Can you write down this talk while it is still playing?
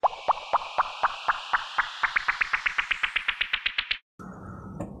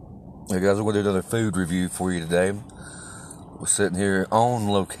Hey guys, I'm going to do another food review for you today. We're sitting here on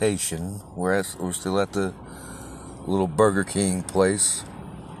location. We're still at the little Burger King place.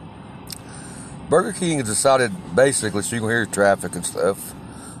 Burger King has decided basically, so you can hear traffic and stuff,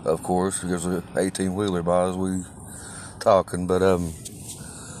 of course, because there's an 18-wheeler by as we talking. But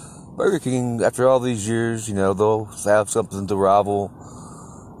Burger King, after all these years, they'll have something to rival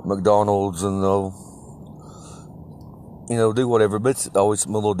McDonald's, and they'll do whatever, but it's always a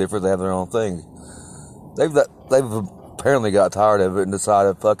little different. They have their own thing. They've apparently got tired of it and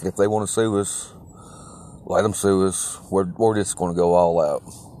decided, fuck it, if they want to sue us, let them sue us. We're just going to go all out.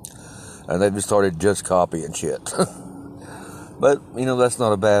 And they've just started just copying shit. But, that's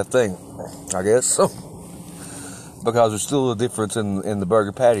not a bad thing, I guess. Because there's still a difference in the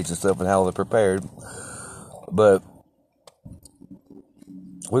burger patties and stuff and how they're prepared. But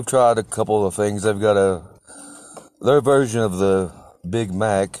we've tried a couple of things. They've got their version of the Big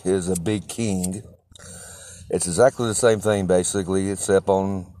Mac is a Big King. It's exactly the same thing, basically, except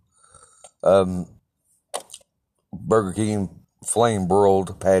on Burger King flame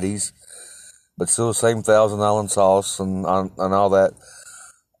broiled patties, but still the same Thousand Island sauce and all that.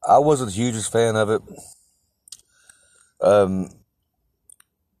 I wasn't the hugest fan of it.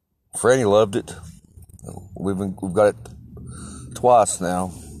 Franny loved it. We've got it twice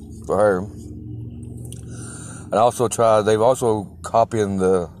now for her. And they've also copying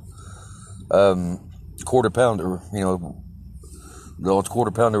the quarter pounder, the old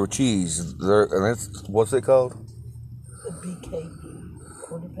quarter pounder with cheese. What's it called? A BK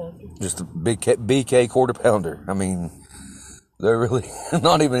quarter pounder? Just a BK quarter pounder. I mean, they're really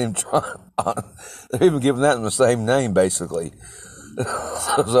not even trying. They're even giving that the same name, basically.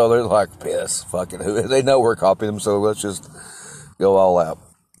 So they're like, piss, fucking who. They know we're copying them, so let's just go all out.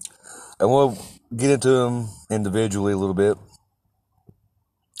 And we'll get into them individually a little bit.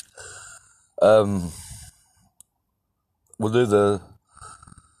 We'll do the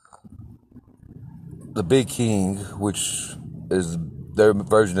Big King, which is their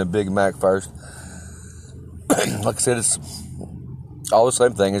version of Big Mac first. Like I said, it's all the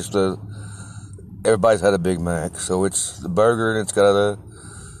same thing. Everybody's had a Big Mac, so it's the burger and it's got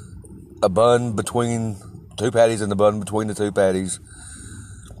a bun between two patties and the bun between the two patties.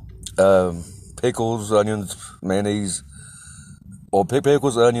 Pickles, onions, mayonnaise, or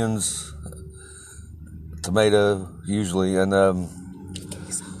pickles, onions, tomato usually, and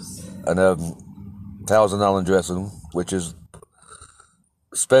Thousand Island dressing, which is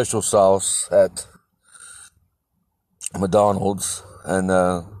special sauce at McDonald's, and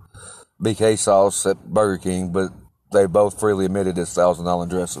BK sauce at Burger King, but they both freely admitted it's Thousand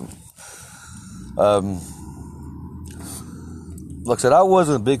Island dressing. Like I said, I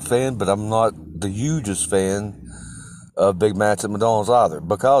wasn't a big fan, but I'm not the hugest fan of Big Macs at McDonald's either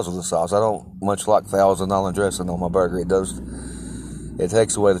because of the sauce. I don't much like Thousand Island dressing on my burger. It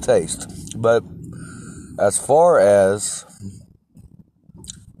takes away the taste. But as far as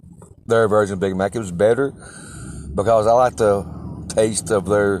their version of Big Mac, it was better because I like the taste of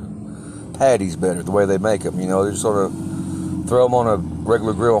their patties better, the way they make them. They just sort of throw them on a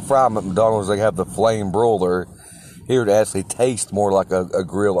regular grill and fry them. At McDonald's, they have the flame broiler. Here it actually tastes more like a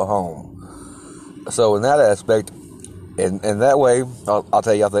grill at home. So in that aspect, and that way, I'll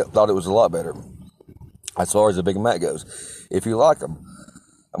tell you, I thought it was a lot better as far as the Big Mac goes. If you like them,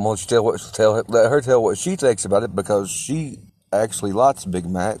 I'm going to let her tell what she thinks about it because she actually likes Big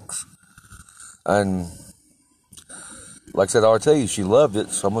Macs. And like I said, RT, she loved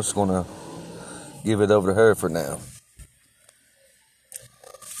it, so I'm just going to give it over to her for now.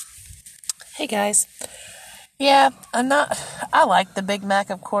 Hey guys. Yeah, I like the Big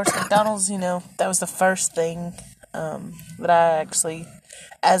Mac, of course. McDonald's, that was the first thing that I actually,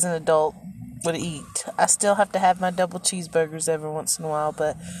 as an adult, would eat. I still have to have my double cheeseburgers every once in a while,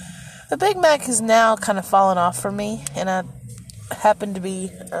 but the Big Mac has now kind of fallen off for me, and I happened to be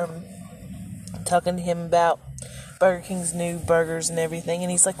talking to him about Burger King's new burgers and everything,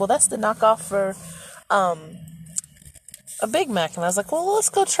 and he's like, well, that's the knockoff for a Big Mac, and I was like, well, let's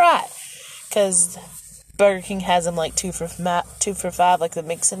go try it, because Burger King has them like 2 for $5, like the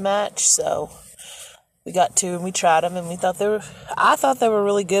mix and match. So we got 2 and we tried them, and I thought they were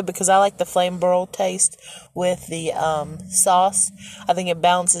really good because I like the flame broil taste with the sauce. I think it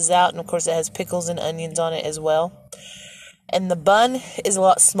balances out, and of course it has pickles and onions on it as well. And the bun is a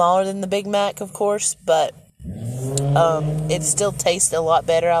lot smaller than the Big Mac, of course, but it still tastes a lot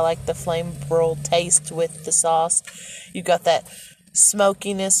better. I like the flame broil taste with the sauce. You've got that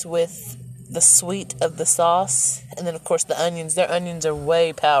smokiness with the sweet of the sauce, and then of course the onions. Their onions are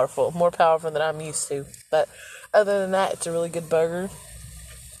way more powerful than I'm used to. But other than that, it's a really good burger.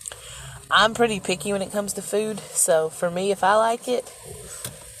 I'm pretty picky when it comes to food, so for me, if I like it,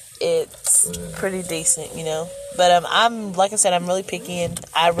 it's pretty decent, you know. But I'm like I said, I'm really picky, and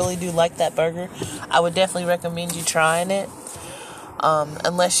I really do like that burger. I would definitely recommend you trying it.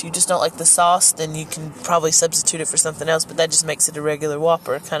 Unless you just don't like the sauce, then you can probably substitute it for something else, but that just makes it a regular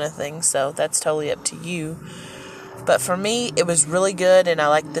Whopper kind of thing, so that's totally up to you. But for me, it was really good, and I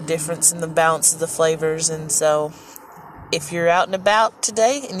like the difference in the balance of the flavors, and so if you're out and about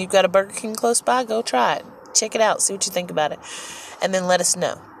today and you've got a Burger King close by, go try it. Check it out, see what you think about it, and then let us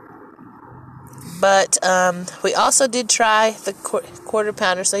know. But we also did try the quarter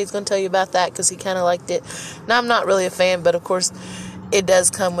pounder, so he's going to tell you about that because he kind of liked it. Now, I'm not really a fan, but of course, it does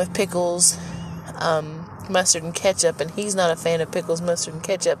come with pickles, mustard, and ketchup, and he's not a fan of pickles, mustard, and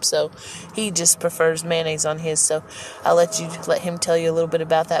ketchup, so he just prefers mayonnaise on his, so I'll let him tell you a little bit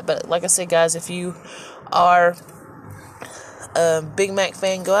about that. But like I said, guys, if you are a Big Mac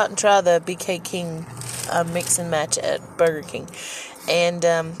fan, go out and try the BK King mix and match at Burger King. And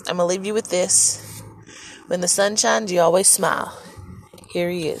I'm going to leave you with this. When the sun shines, you always smile. Here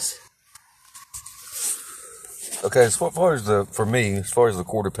he is. Okay, as far as the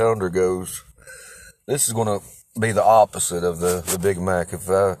quarter pounder goes, this is going to be the opposite of the Big Mac. If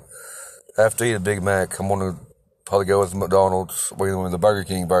I have to eat a Big Mac, I'm going to probably go with McDonald's, or the Burger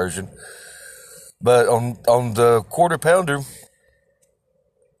King version. But on the quarter pounder,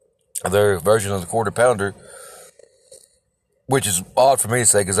 their version of the quarter pounder, which is odd for me to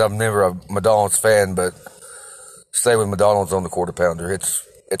say because I'm never a McDonald's fan, but stay with McDonald's on the quarter pounder.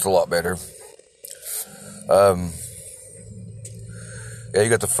 It's a lot better. Yeah, you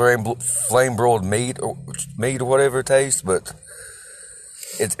got the flame broiled meat or whatever it tastes, but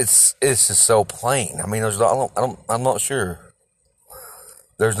it's just so plain. I mean, I'm not sure.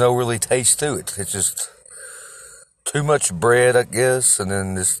 There's no really taste to it. It's just too much bread, I guess, and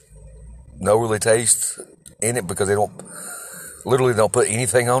then just no really taste in it because they don't put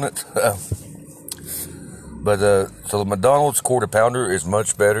anything on it. So the McDonald's quarter pounder is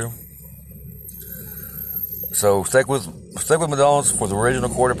much better. So stick with McDonald's for the original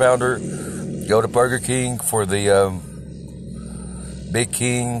quarter pounder. Go to Burger King for the Big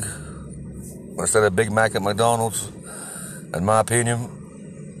King instead of Big Mac at McDonald's. In my opinion.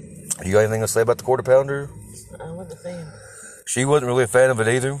 You got anything to say about the quarter pounder? I wasn't a fan. She wasn't really a fan of it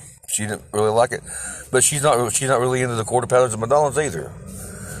either. She didn't really like it, but she's not really into the quarter pounders at McDonald's either.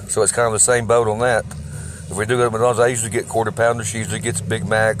 So it's kind of the same boat on that. If we do go to McDonald's, I usually get quarter pounders. She usually gets Big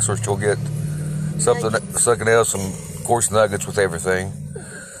Macs, or she'll get something else, and of course nuggets with everything.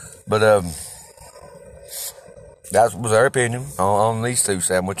 But that was our opinion on these two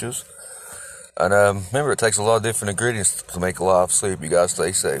sandwiches. And remember, it takes a lot of different ingredients to make a lot of soup. You guys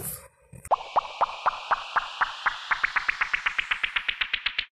stay safe.